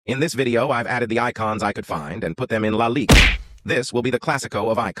In this video, I've added the icons I could find and put them in La Liga. This will be the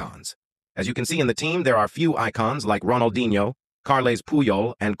Classico of icons. As you can see in the team, there are few icons like Ronaldinho, Carles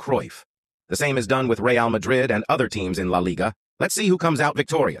Puyol, and Cruyff. The same is done with Real Madrid and other teams in La Liga. Let's see who comes out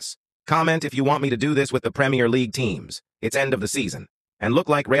victorious. Comment if you want me to do this with the Premier League teams. It's end of the season. And look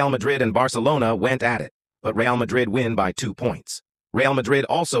like Real Madrid and Barcelona went at it, but Real Madrid win by 2 points. Real Madrid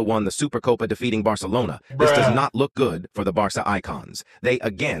also won the Supercopa defeating Barcelona. This does not look good for the Barca icons. They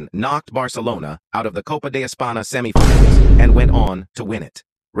again knocked Barcelona out of the Copa de España semi-finals and went on to win it.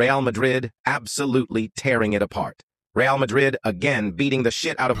 Real Madrid absolutely tearing it apart. Real Madrid again beating the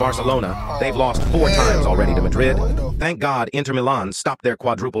shit out of Barcelona. They've lost 4 times already to Madrid. Thank God Inter Milan stopped their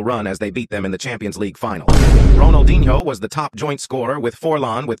quadruple run as they beat them in the Champions League final. Ronaldinho was the top joint scorer with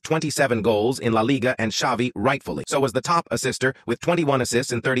Forlan with 27 goals in La Liga and Xavi rightfully so was the top assister with 21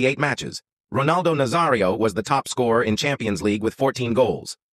 assists in 38 matches. Ronaldo Nazario was the top scorer in Champions League with 14 goals.